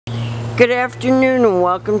Good afternoon and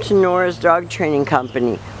welcome to Nora's Dog Training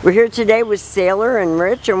Company. We're here today with Sailor and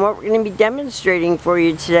Rich, and what we're going to be demonstrating for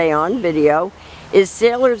you today on video is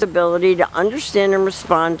Sailor's ability to understand and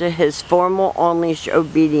respond to his formal on-leash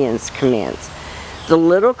obedience commands. The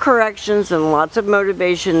little corrections and lots of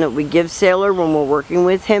motivation that we give Sailor when we're working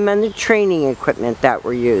with him and the training equipment that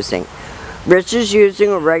we're using. Rich is using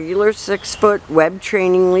a regular 6-foot web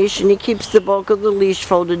training leash, and he keeps the bulk of the leash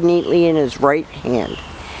folded neatly in his right hand.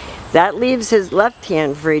 That leaves his left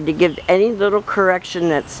hand free to give any little correction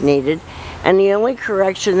that's needed, and the only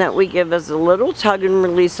correction that we give is a little tug and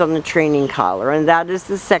release on the training collar, and that is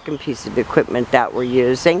the second piece of equipment that we're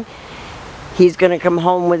using. He's going to come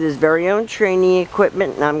home with his very own training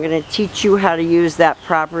equipment, and I'm going to teach you how to use that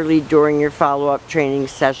properly during your follow-up training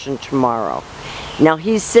session tomorrow. Now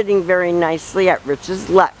he's sitting very nicely at Rich's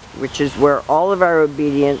left, which is where all of our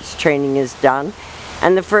obedience training is done.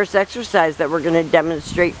 And the first exercise that we're going to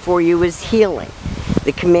demonstrate for you is heeling.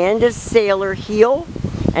 The command is Sailor heel,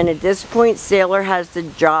 and at this point Sailor has the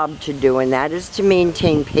job to do, and that is to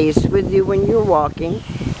maintain pace with you when you're walking,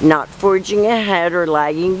 not forging ahead or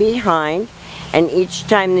lagging behind, and each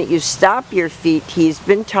time that you stop your feet, he's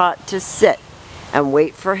been taught to sit and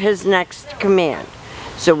wait for his next command.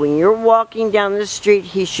 So when you're walking down the street,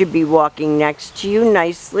 he should be walking next to you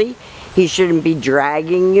nicely. He shouldn't be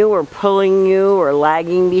dragging you or pulling you or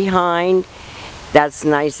lagging behind. That's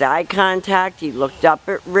nice eye contact. He looked up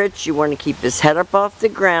at Rich. You want to keep his head up off the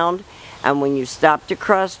ground. And when you stop to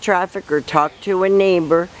cross traffic or talk to a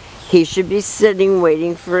neighbor, he should be sitting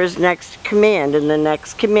waiting for his next command. And the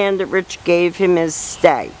next command that Rich gave him is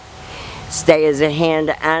stay. Stay is a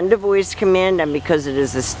hand and a voice command, and because it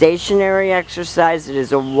is a stationary exercise, it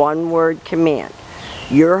is a one-word command.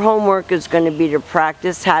 Your homework is going to be to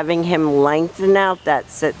practice having him lengthen out that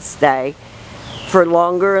sit-stay for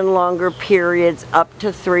longer and longer periods, up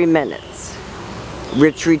to 3 minutes.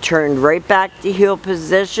 Rich returned right back to heel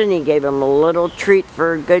position. He gave him a little treat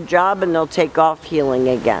for a good job, and they'll take off heeling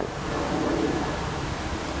again.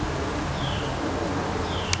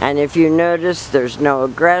 And if you notice, there's no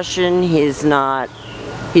aggression. He's not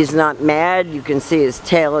mad. You can see his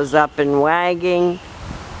tail is up and wagging.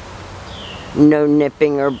 No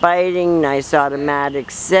nipping or biting. Nice automatic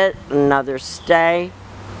sit. Another stay.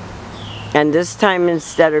 And this time,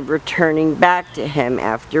 instead of returning back to him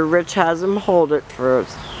after Rich has him hold it for a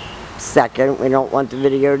second, we don't want the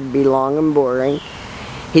video to be long and boring,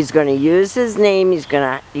 he's going to use his name, he's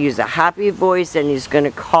going to use a happy voice, and he's going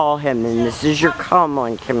to call him, and this is your come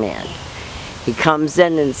on command. He comes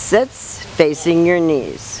in and sits facing your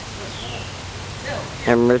knees.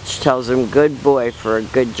 And Rich tells him, good boy, for a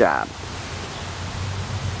good job.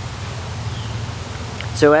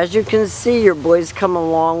 So as you can see, your boy's come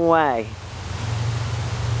a long way.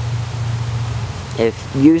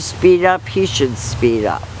 If you speed up, he should speed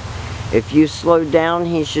up. If you slow down,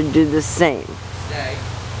 he should do the same. Stay.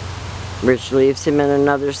 Rich leaves him in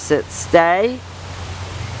another sit stay,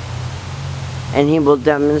 and he will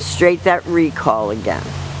demonstrate that recall again.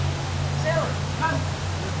 Sailor, come.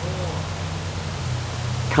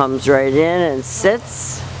 Comes right in and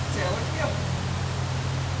sits.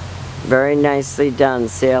 Very nicely done,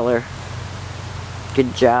 Sailor.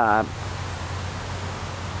 Good job.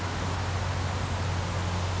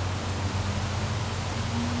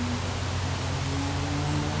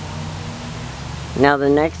 Now the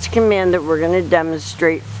next command that we're going to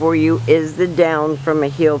demonstrate for you is the down from a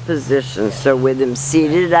heel position. So with him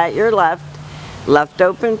seated at your left, left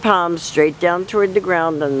open palm straight down toward the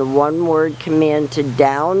ground, and the one-word command to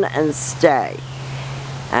down and stay.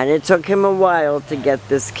 And it took him a while to get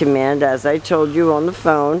this command, as I told you on the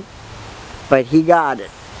phone, but he got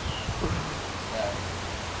it.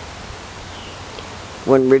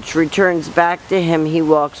 When Rich returns back to him, he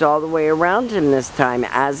walks all the way around him this time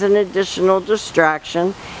as an additional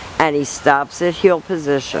distraction, and he stops at heel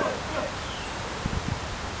position.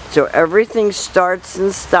 So everything starts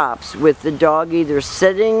and stops with the dog either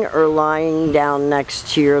sitting or lying down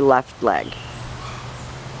next to your left leg.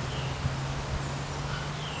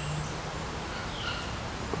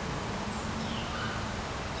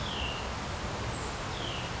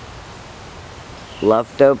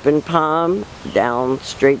 Left open palm, down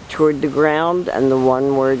straight toward the ground, and the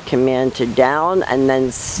one-word command to down, and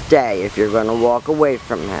then stay if you're going to walk away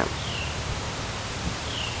from him.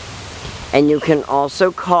 And you can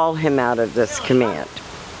also call him out of this command.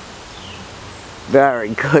 Very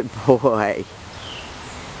good boy.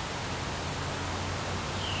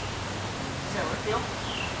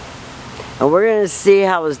 And we're going to see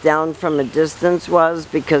how his down from a distance was,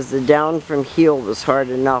 because the down from heel was hard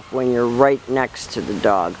enough when you're right next to the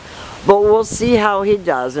dog. But we'll see how he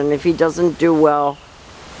does, and if he doesn't do well,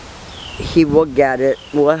 he will get it.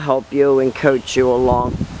 We'll help you and coach you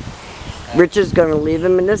along. Rich is going to leave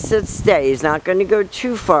him in a sit-stay. He's not going to go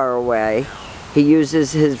too far away. He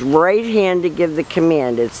uses his right hand to give the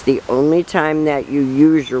command. It's the only time that you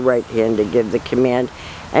use your right hand to give the command.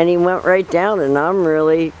 And he went right down, and I'm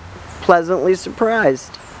really pleasantly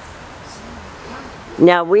surprised.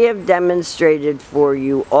 Now, we have demonstrated for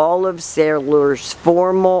you all of Sailor's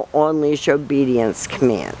formal on-leash obedience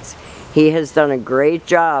commands. He has done a great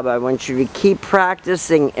job. I want you to keep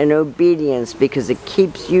practicing in obedience because it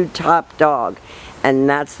keeps you top dog. And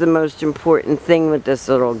that's the most important thing with this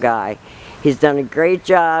little guy. He's done a great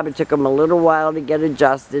job. It took him a little while to get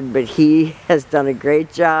adjusted, but he has done a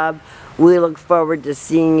great job. We look forward to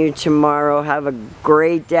seeing you tomorrow. Have a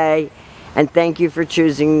great day, and thank you for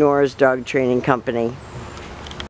choosing Nora's Dog Training Company.